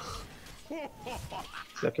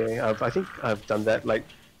 it's okay. I think I've done that like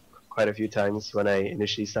quite a few times when I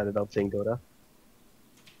initially started out playing Dota.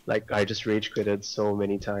 Like I just rage quitted so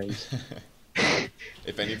many times.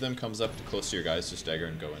 If any of them comes up close to your guys, just dagger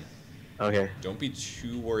and go in. Okay. Don't be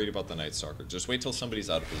too worried about the Night Stalker. Just wait till somebody's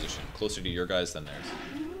out of position, closer to your guys than theirs.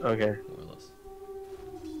 Okay. More or less.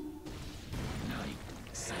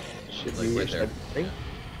 Should Like we right there. thing?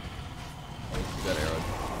 Oh, you got arrowed.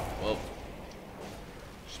 Well,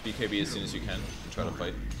 just BKB as soon as you can and try to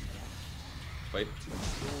fight. Fight.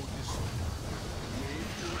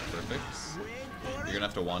 Perfect. You're gonna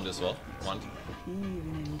have to wand as well. Wand.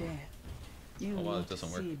 Even in death, you Oh wow, want that doesn't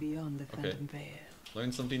to work. see beyond the Okay. phantom veil.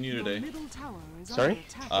 Learned something new today. Sorry?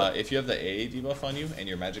 If you have the AA debuff on you and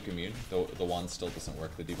you're magic immune, the wand still doesn't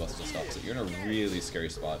work. The debuff still stops it. You're in a really scary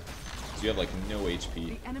spot. So you have like no HP.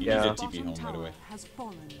 You need to TP home right away.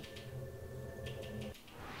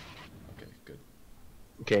 Okay, good.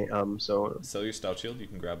 Okay, so Sell your stout shield. You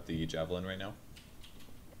can grab the javelin right now.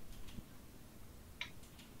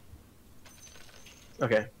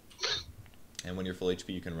 okay. And when you're full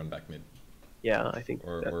HP, you can run back mid. Yeah, I think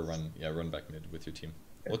Or run back mid with your team.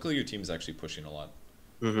 Okay. Luckily, your team's actually pushing a lot.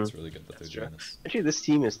 Mhm. It's really good that they're doing this. Actually, this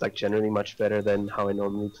team is like generally much better than how I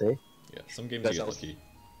normally play. Yeah, some games That's you get awesome. lucky.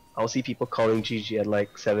 I'll see people calling GG at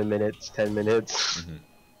like 7 minutes, 10 minutes.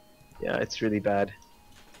 Yeah, it's really bad.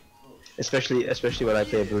 Especially when I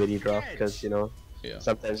play ability drop, because you know, Yeah.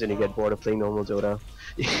 sometimes when you get bored of playing normal Dota.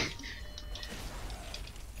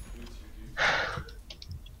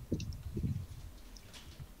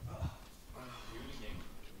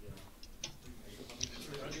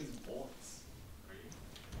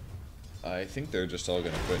 I think they're just all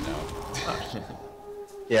gonna quit now.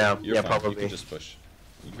 Yeah, You're yeah, fine. You probably. can just push.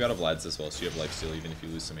 You've got a Vlad's as well, so you have lifesteal even if you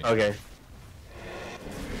lose some HP. Okay.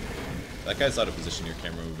 That guy's out of position. Your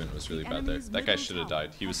camera movement was really bad there. That guy should have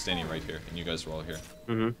died. He was standing right here, and you guys were all here.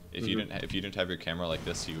 If you didn't have your camera like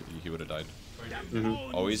this, he would have died.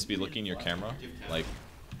 Always be looking your camera like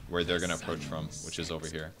where they're gonna approach from, which is over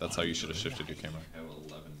here. That's how you should have shifted your camera.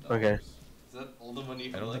 Okay. Is that all the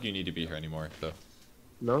money? I don't think you need to be here anymore, though.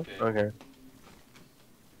 No? Okay.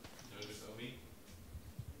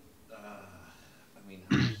 I mean,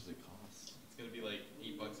 how much does it cost? It's gonna be like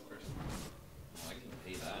 $8 a person. I can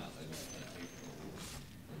pay that. I just can't pay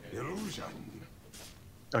for it. Illusion.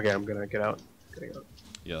 Okay, I'm gonna get out. Getting out.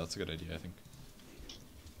 Yeah, that's a good idea, I think.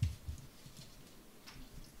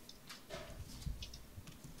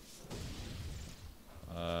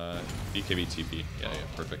 BKB TP. Yeah,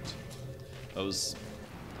 perfect. That was...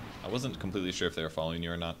 I wasn't completely sure if they were following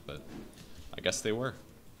you or not, but I guess they were.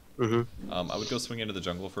 I would go swing into the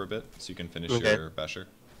jungle for a bit, so you can finish your basher.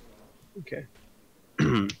 Okay.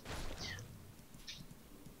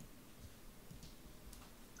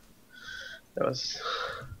 That was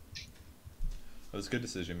good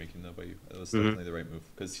decision making though by you. That was definitely the right move,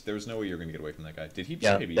 because there was no way you were going to get away from that guy. Did he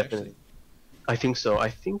BKB actually? I think so. I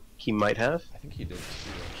think he might have. I think he did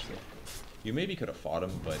too, actually. You maybe could have fought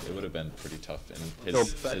him, but it would have been pretty tough, and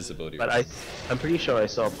his ability. But I'm pretty sure I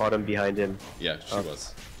saw Bottom behind him. Yeah, she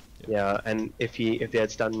was. Yeah, and if they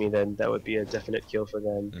had stunned me, then that would be a definite kill for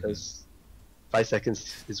them, because 5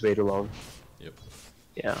 seconds is way too long. Yep.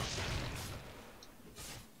 Yeah.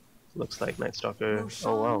 Looks like Night Stalker.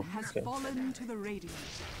 Oh wow. Has Okay. fallen to the radiant.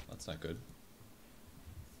 That's not good.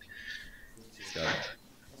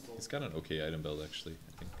 He's got an okay item build actually,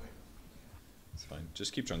 I think. It's fine.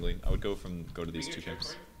 Just keep jungling. I would go to these 2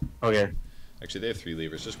 camps. Okay. Actually, they have 3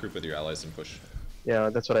 levers. Just group with your allies and push. Yeah,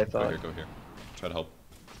 that's what I thought. Go here. Try to help.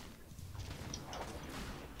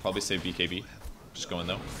 Probably save BKB. Just go in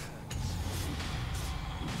though.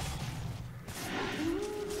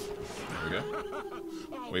 There we go.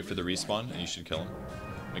 Wait for the respawn and you should kill him.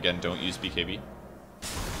 Again, don't use BKB.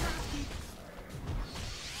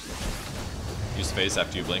 Use phase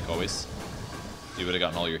after you blink always. You would have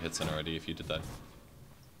gotten all your hits in already if you did that.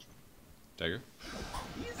 Dagger.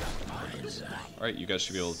 Alright, you guys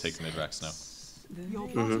should be able to take mid racks now. Your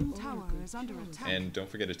bottom tower is under attack. And don't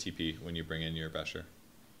forget a TP when you bring in your basher.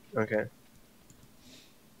 Okay.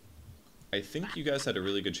 I think you guys had a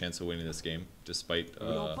really good chance of winning this game, despite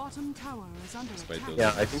Your bottom tower is under attack. those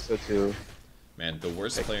Yeah, I think so too. Man, the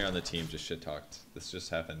worst player on the team just shit talked. This just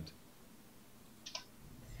happened.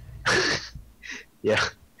 Yeah.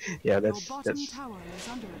 Yeah, Your that's bottom tower is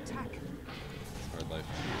under attack. It's hard life.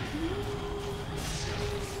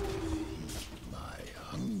 My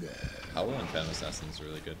hunger. Howl and Phantom Assassin is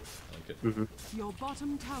really good. I like it. Your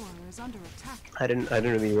bottom tower is under attack. I didn't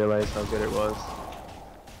really realize how good it was.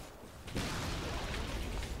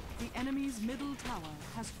 The enemy's middle tower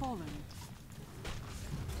has fallen.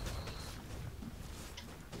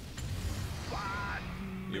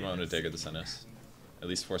 You might want to dagger this NS. At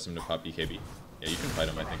least force him to pop BKB. Yeah, you can fight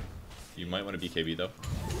him, I think. You might want to BKB though.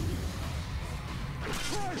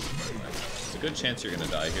 There's a good chance you're gonna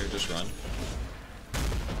die here. Just run.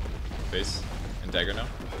 Face and dagger now.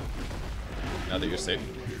 Now that you're safe.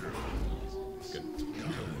 Good.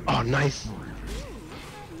 Oh, nice.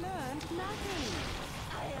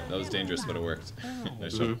 That was dangerous, but it worked.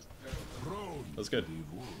 Nice job. That was good.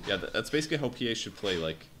 Yeah, that's basically how PA should play.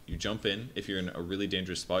 Like, you jump in. If you're in a really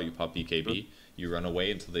dangerous spot, you pop BKB. You run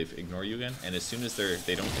away until they ignore you again. And as soon as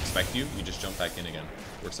they don't expect you, you just jump back in again.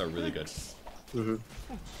 Works out really good.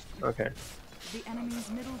 Okay. The enemy's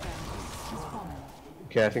middle tower has fallen.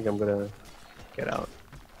 Okay, I think I'm gonna get out.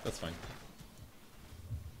 That's fine.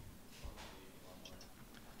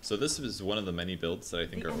 So this is one of the many builds that I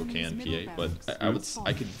think are okay on PA, but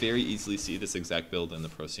I could very easily see this exact build in the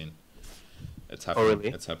pro scene. It's happened. Oh, really?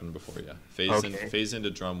 It's happened before, yeah. Phase into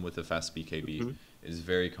drum with a fast BKB is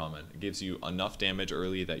very common. It gives you enough damage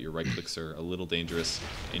early that your right clicks are a little dangerous,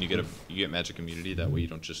 and you get magic immunity. That way you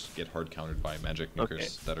don't just get hard countered by magic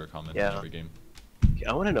nukers that are common in every game. Okay,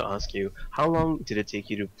 I wanted to ask you, how long did it take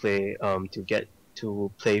you to play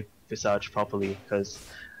to play Visage properly? Because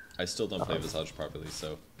I still don't play Visage properly,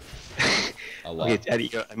 so a lot. Okay,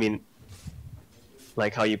 Eddie, I mean,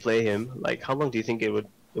 like how you play him. Like, how long do you think it would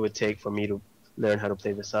take for me to learn how to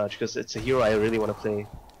play Visage? Because it's a hero I really want to play.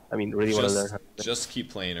 I mean, really want to learn how to play. Just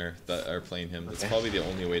keep playing her, playing him. That's probably the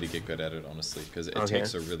only way to get good at it, honestly, because it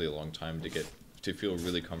takes a really long time to feel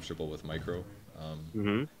really comfortable with micro.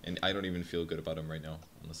 And I don't even feel good about him right now,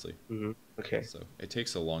 honestly. Okay. So it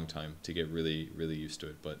takes a long time to get really, really used to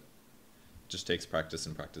it, but it just takes practice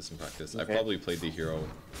and practice and practice. I've probably played the hero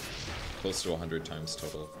close to 100 times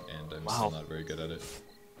total, and I'm still not very good at it.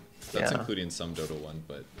 That's Yeah. including some Dota 1,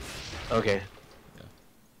 but Okay. yeah.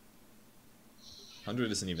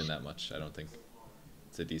 100 isn't even that much, I don't think.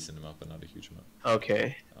 It's a decent amount, but not a huge amount.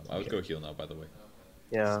 Okay. I would go heal now, by the way.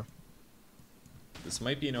 Yeah. This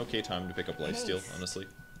might be an okay time to pick up lifesteal, honestly.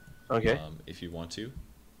 Okay. If you want to.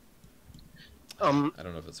 I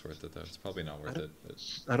don't know if it's worth it though. It's probably not worth it. But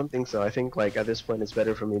I don't think so. I think like at this point it's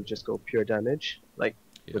better for me to just go pure damage, like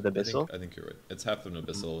yeah, with Abyssal. I think you're right. It's half of an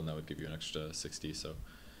Abyssal, and that would give you an extra 60, so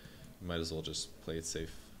you might as well just play it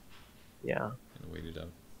safe Yeah. and wait it out.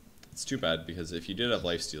 It's too bad, because if you did have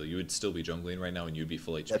lifesteal, you would still be jungling right now, and you'd be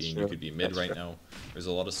full HP, That's and true. you could be mid That's right true. now. There's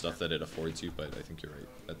a lot of stuff that it affords you, but I think you're right.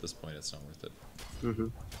 At this point, it's not worth it. Mm-hmm.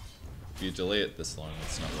 If you delay it this long,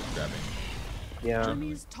 it's not worth grabbing. Yeah.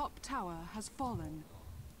 Enemy's top tower has fallen.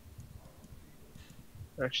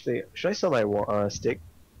 Actually, should I sell my stick,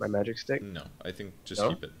 my magic stick? No, I think just No?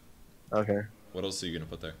 keep it. Okay. What else are you gonna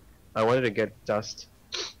put there? I wanted to get dust.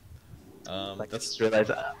 Like, I That's just realized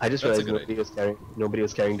that's a good nobody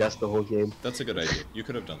was carrying dust the whole game. That's a good idea. You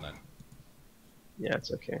could have done that. Yeah,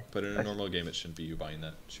 it's okay. But in a normal game, it shouldn't be you buying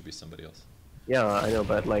that. It should be somebody else. Yeah, I know,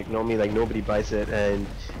 but like normally like nobody buys it, and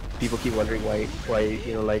people keep wondering why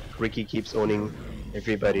you know like Ricky keeps owning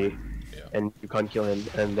everybody, Yeah. and you can't kill him,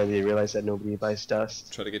 and then they realize that nobody buys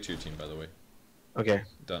dust. Try to get to your team, by the way. Okay.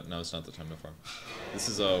 Now it's not the time to farm. This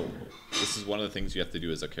is one of the things you have to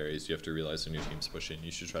do as a carry. Is you have to realize when your team's pushing.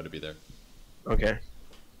 You should try to be there. Okay.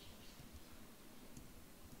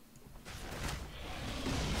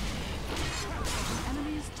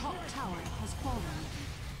 Enemy's top tower has fallen.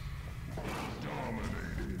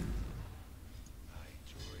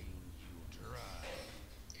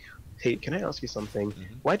 Hey, can I ask you something? Mhm.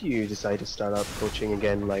 Why do you decide to start up coaching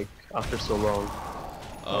again, like after so long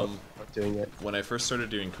Um, of doing it? when I first started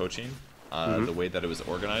doing coaching, the way that it was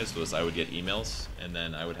organized was I would get emails, and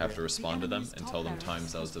then I would have to respond to them and tell them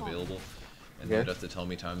times I was available, and Yeah. they'd have to tell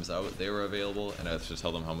me times they were available, and I have to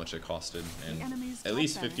tell them how much it costed. And enemy's at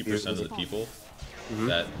least top 50% of the barracks people Mhm.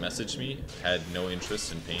 that messaged me had no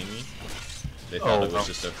interest in paying me. They thought Oh, it was wow.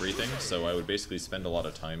 just a free thing, so I would basically spend a lot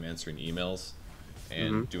of time answering emails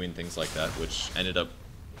and Mhm. doing things like that, which ended up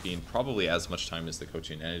being probably as much time as the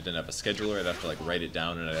coaching. And I didn't have a scheduler; I'd have to like write it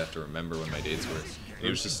down, and I'd have to remember when my dates were. And it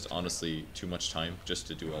was just honestly too much time just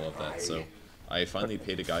to do all of that. So I finally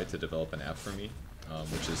paid a guy to develop an app for me,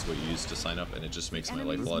 which is what you use to sign up, and it just makes my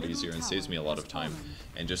life a lot easier and saves me a lot of time,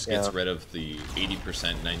 and just gets Yeah. rid of the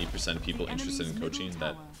 80%, 90% of people interested in coaching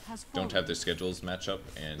that don't have their schedules match up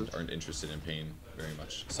and aren't interested in paying very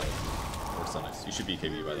much. So it works out nice. You should be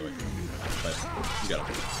KB, by the way, but you got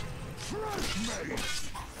it.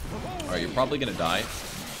 All right, you're probably gonna die.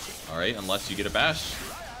 All right, unless you get a bash.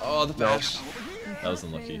 Oh, the bash. That was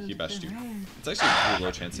unlucky. He bashed you. It's actually a pretty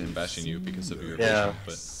low chance of him bashing you because of your Yeah.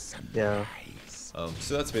 evasion, but. Yeah.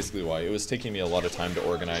 So that's basically why. It was taking me a lot of time to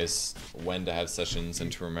organize when to have sessions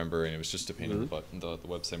and to remember, and it was just a pain in the butt. And the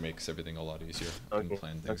website makes everything a lot easier. I can Okay,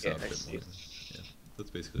 plan things okay, out a I bit see. more. Yeah, that's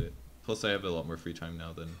basically it. Plus, I have a lot more free time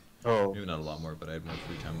now than, Oh. maybe not a lot more, but I have more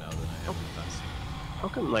free time now than I have in the past. How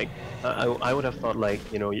come like I would have thought like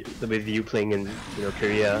you know with you playing in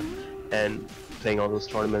Korea and playing all those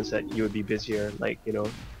tournaments that you would be busier like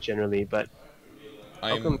generally, but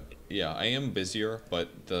come- I am busier, but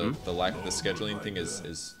the lack of the scheduling thing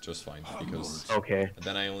is just fine, because okay.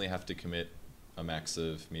 then I only have to commit a max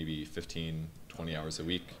of maybe 15, 20 hours a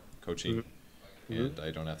week coaching, and I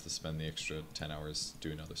don't have to spend the extra 10 hours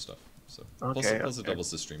doing other stuff. So plus it Okay. doubles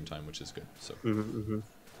the stream time, which is good. So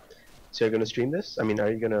So you're gonna stream this? I mean,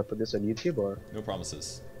 are you gonna put this on YouTube or no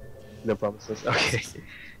promises. no promises? Okay.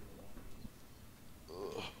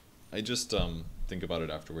 I just think about it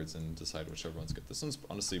afterwards and decide whichever one's good. This one's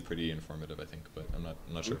honestly pretty informative, I think, but I'm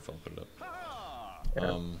not sure if I'll put it up.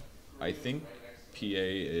 Yeah. I think PA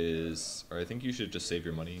is, or I think you should just save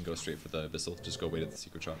your money and go straight for the Abyssal. Just go wait at the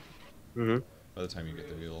secret shop. By the time you get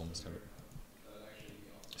there, you'll almost have it.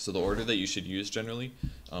 So the order that you should use generally,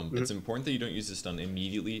 it's important that you don't use this done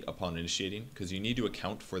immediately upon initiating, because you need to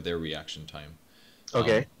account for their reaction time.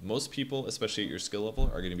 Okay. Most people, especially at your skill level,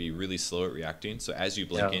 are going to be really slow at reacting. So as you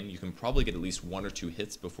blink Yeah. in, you can probably get at least 1 or 2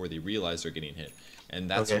 hits before they realize they're getting hit, and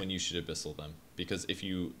that's Okay. when you should abyssal them. Because if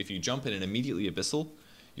you jump in and immediately abyssal,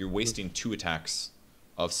 you're wasting 2 attacks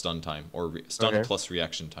of stun time, or stun Okay. plus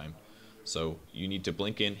reaction time. So you need to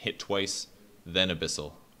blink in, hit twice, then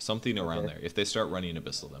abyssal, something around Okay. there. If they start running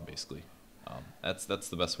abyssal, then basically, that's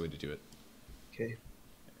the best way to do it. Okay.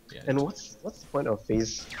 Yeah. And what's the point of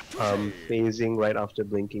phasing right after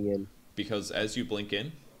blinking in? Because as you blink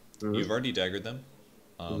in, you've already daggered them.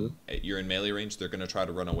 You're in melee range, they're going to try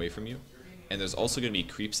to run away from you. And there's also going to be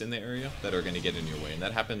creeps in the area that are going to get in your way. And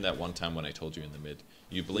that happened that one time when I told you in the mid.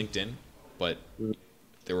 You blinked in, but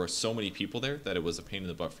there were so many people there that it was a pain in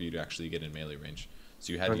the butt for you to actually get in melee range.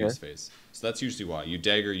 So you had to use phase. So that's usually why. You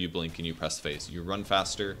dagger, you blink, and you press phase. You run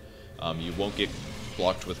faster. You won't get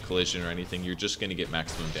blocked with collision or anything. You're just going to get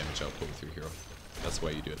maximum damage output with your hero. That's why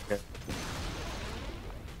you do it.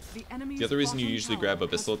 The other reason you usually grab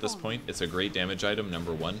Abyssal at this point, it's a great damage item,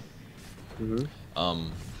 number 1. Oops,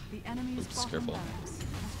 careful.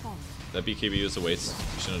 That BKB was a waste.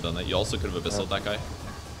 You shouldn't have done that. You also could have Abyssal that guy.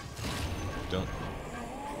 Don't.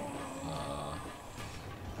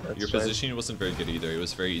 Your positioning wasn't very good either. It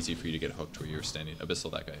was very easy for you to get hooked where you were standing.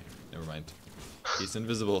 Abyssal that guy. Never mind. He's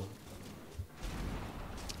invisible.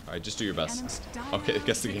 Alright, just do your best. Okay, I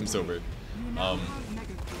guess the game's over. What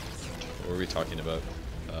were we talking about?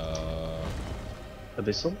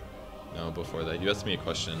 Abyssal? No, before that. You asked me a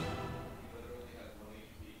question.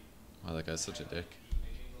 Wow, that guy's such a dick.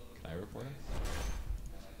 Can I report him?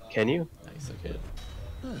 Can you? Nice, I can.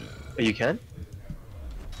 Oh, you can?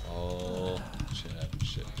 Oh,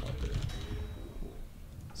 shit, dropper.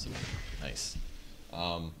 Nice.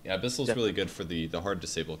 Yeah, Abyssal's really good for the hard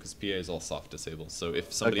disable, because PA is all soft disable. So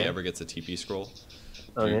if somebody ever gets a TP scroll,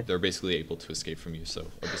 they're basically able to escape from you. So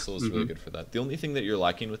Abyssal is really good for that. The only thing that you're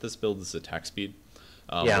lacking with this build is attack speed.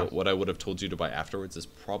 What I would have told you to buy afterwards is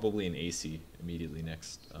probably an AC immediately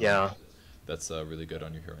next. That's really good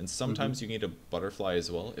on your hero. And sometimes you need a butterfly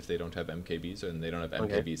as well if they don't have MKBs, and they don't have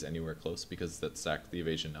MKBs anywhere close, because that stack, the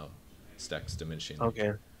evasion now stacks diminishing.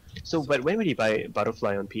 So, but when would you buy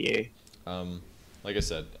butterfly on PA? Like I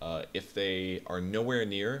said, if they are nowhere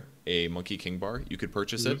near a Monkey King bar, you could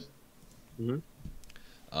purchase it.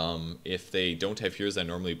 If they don't have heroes that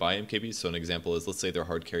normally buy MKBs, so an example is, let's say their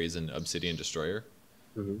hard carries an Obsidian Destroyer,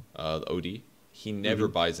 the OD. He never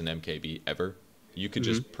buys an MKB ever. You could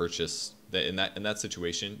just purchase that in that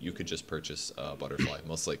situation. You could just purchase Butterfly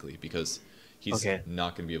most likely, because he's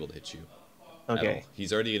not going to be able to hit you. At all.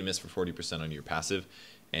 He's already going to miss for 40% on your passive,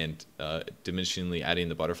 and diminishingly adding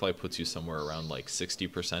the Butterfly puts you somewhere around like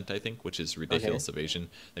 60%, I think, which is ridiculous evasion.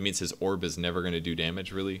 That means his orb is never going to do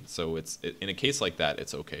damage really. So in a case like that,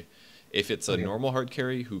 it's okay. If it's a normal hard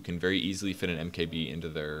carry who can very easily fit an MKB into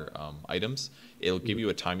their items, it'll give you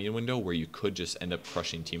a timing window where you could just end up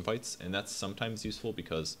crushing team fights, and that's sometimes useful,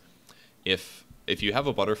 because if you have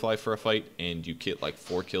a butterfly for a fight and you get like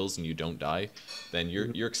 4 kills and you don't die, then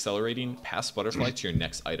you're accelerating past butterfly to your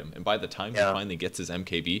next item, and by the time he finally gets his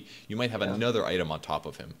MKB, you might have another item on top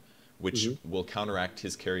of him, which will counteract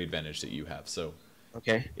his carry advantage that you have. So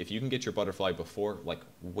if you can get your butterfly before, like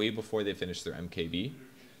way before they finish their MKB,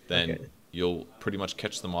 then you'll pretty much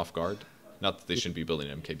catch them off guard. Not that they shouldn't be building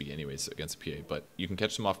an MKB anyways against PA, but you can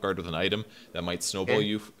catch them off guard with an item that might snowball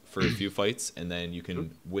you for a few fights, and then you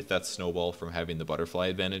can, with that snowball from having the butterfly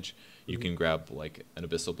advantage, you can grab like an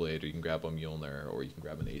Abyssal Blade, or you can grab a Mjolnir, or you can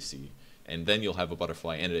grab an AC, and then you'll have a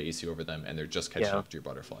butterfly and an AC over them, and they're just catching up to your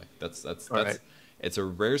butterfly. That's it's a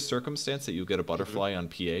rare circumstance that you get a butterfly on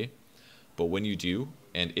PA, but when you do,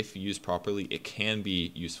 and if used properly, it can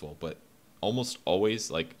be useful. But almost always,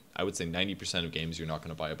 like I would say 90% of games, you're not going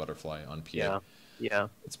to buy a butterfly on PA.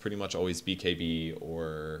 It's pretty much always BKB,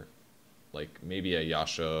 or like maybe a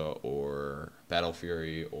Yasha or Battle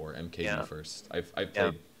Fury or MKB first. I've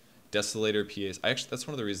played Desolator PAs. That's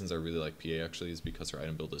one of the reasons I really like PA, actually, is because her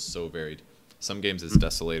item build is so varied. Some games it's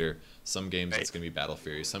Desolator, some games it's going to be Battle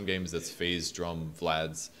Fury, some games it's Phase, Drum,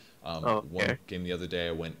 Vlad's. One game the other day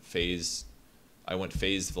I went Phase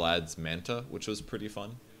Vlad's Manta, which was pretty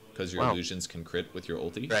fun, because your illusions can crit with your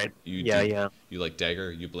ulti. You like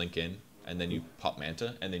dagger, you blink in, and then you pop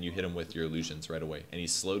Manta, and then you hit him with your illusions right away. And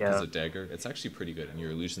he's slowed because of dagger. It's actually pretty good, and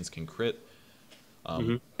your illusions can crit.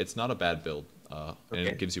 It's not a bad build, and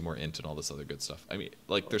it gives you more int and all this other good stuff. I mean,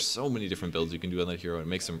 like, there's so many different builds you can do on that hero, and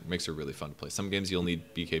it makes her really fun to play. Some games you'll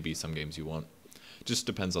need BKB, some games you won't. Just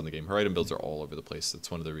depends on the game. Her item builds are all over the place.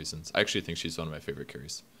 That's one of the reasons. I actually think she's one of my favorite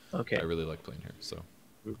carries. I really like playing her, so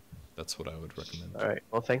that's what I would recommend. All right.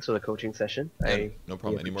 Well, thanks for the coaching session. No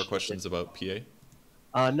problem. Any more questions about PA?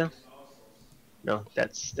 No,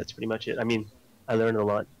 that's pretty much it. I mean, I learned a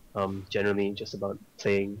lot, generally, just about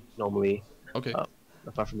playing normally.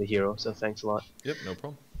 Apart from the hero, so thanks a lot. Yep, no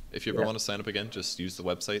problem. If you ever want to sign up again, just use the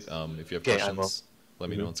website. If you have questions, let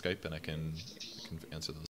me know on Skype, and I can answer those.